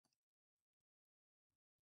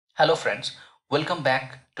Hello friends, welcome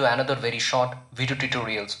back to another very short video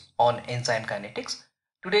tutorials on enzyme kinetics.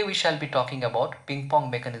 Today we shall be talking about ping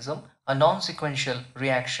pong mechanism, a non-sequential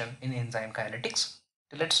reaction in enzyme kinetics.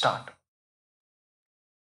 So let's start.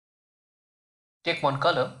 Take one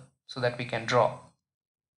color so that we can draw.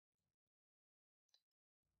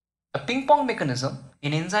 A ping pong mechanism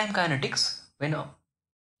in enzyme kinetics, when a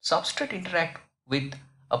substrate interact with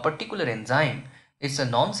a particular enzyme, is a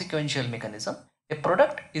non-sequential mechanism. A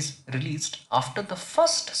product is released after the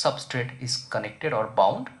first substrate is connected or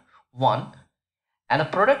bound, one, and a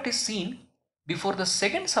product is seen before the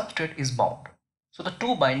second substrate is bound. So the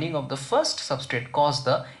two binding of the first substrate cause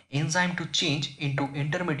the enzyme to change into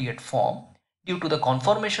intermediate form due to the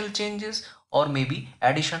conformational changes or maybe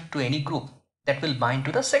addition to any group that will bind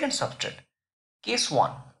to the second substrate. Case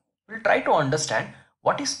 1. We'll try to understand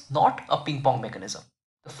what is not a ping pong mechanism.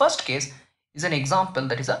 The first case is an example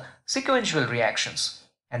that is a sequential reactions,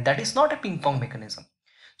 and that is not a ping pong mechanism.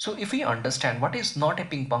 So if we understand what is not a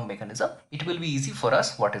ping pong mechanism, it will be easy for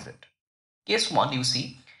us. What is it? Case 1, you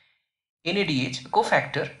see NADH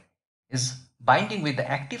cofactor is binding with the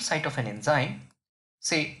active site of an enzyme.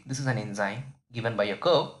 Say this is an enzyme given by a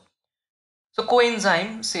curve. So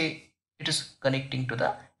coenzyme, say it is connecting to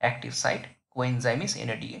the active site. Coenzyme is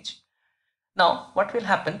NADH. Now what will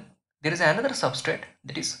happen? There is another substrate,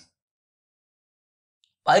 that is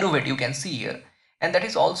pyruvate, you can see here, and that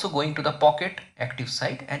is also going to the pocket active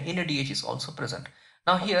site, and NADH is also present.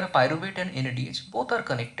 Now here pyruvate and NADH both are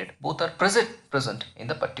connected, both are present in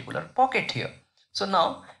the particular pocket here. So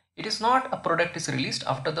now it is not a product is released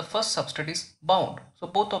after the first substrate is bound. So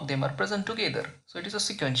both of them are present together. So it is a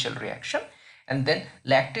sequential reaction, and then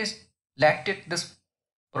lactate this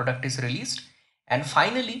product is released, and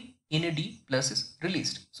finally NAD plus is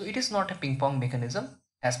released. So it is not a ping pong mechanism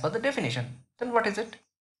as per the definition. Then what is it?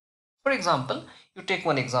 For example, you take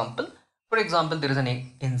one example. For example, there is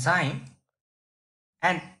an enzyme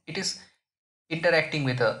and it is interacting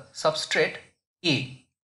with a substrate A.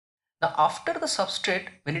 Now after the substrate,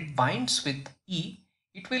 when it binds with E,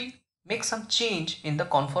 it will make some change in the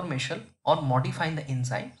conformation or modifying the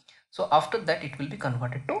enzyme. So after that it will be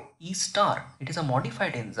converted to E star. It is a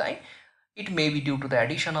modified enzyme. It may be due to the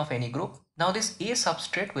addition of any group. Now this A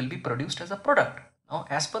substrate will be produced as a product. Now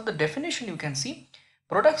as per the definition, you can see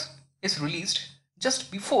product is released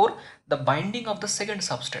just before the binding of the second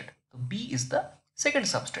substrate. So B is the second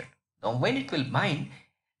substrate. Now when it will bind,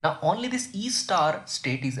 now only this E star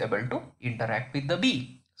state is able to interact with the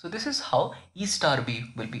B. So this is how E star B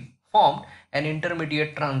will be formed, an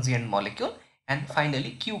intermediate transient molecule, and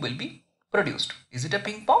finally Q will be produced. Is it a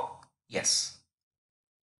ping pong? Yes.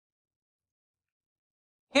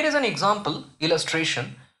 Here is an example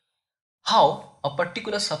illustration how a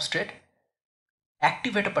particular substrate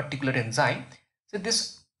activate a particular enzyme. So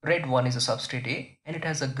this red one is a substrate A and it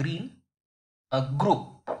has a green group,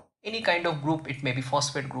 any kind of group, it may be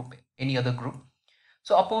phosphate group, any other group.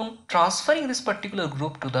 So upon transferring this particular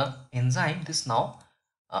group to the enzyme, this now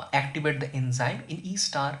activate the enzyme in E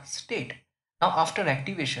star state. Now after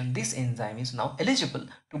activation, this enzyme is now eligible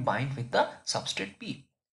to bind with the substrate B.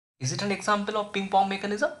 Is it an example of ping pong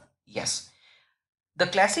mechanism? Yes. The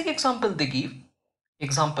classic example they give,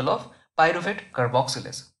 example of pyruvate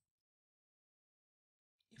carboxylase.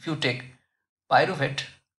 If you take pyruvate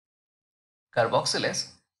carboxylase,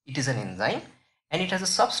 it is an enzyme and it has a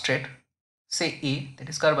substrate, say A, that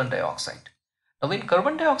is carbon dioxide. Now when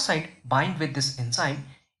carbon dioxide bind with this enzyme,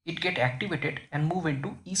 it get activated and move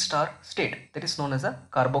into E star state, that is known as a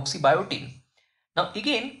carboxybiotin. Now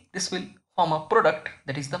again this will form a product,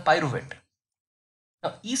 that is the pyruvate.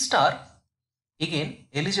 Now E star again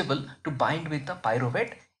eligible to bind with the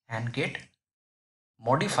pyruvate and get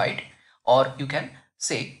modified, or you can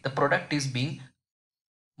say the product is being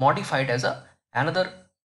modified as another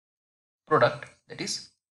product, that is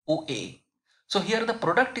OA. So here the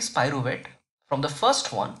product is pyruvate from the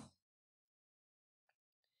first one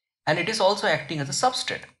and it is also acting as a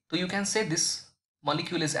substrate. So you can say this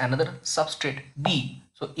molecule is another substrate B.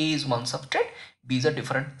 So A is one substrate, B is a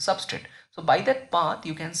different substrate. So by that path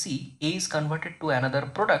you can see A is converted to another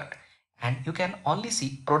product, and you can only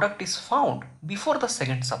see product is found before the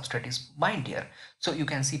second substrate is bind here. So you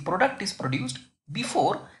can see product is produced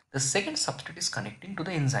before the second substrate is connecting to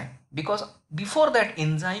the enzyme, because before that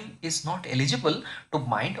enzyme is not eligible to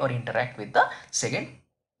bind or interact with the second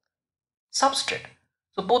substrate.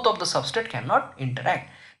 So both of the substrate cannot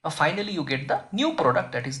interact. Now finally you get the new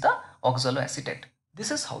product, that is the oxaloacetate.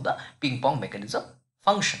 This is how the ping pong mechanism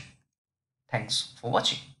function. Thanks for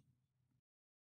watching.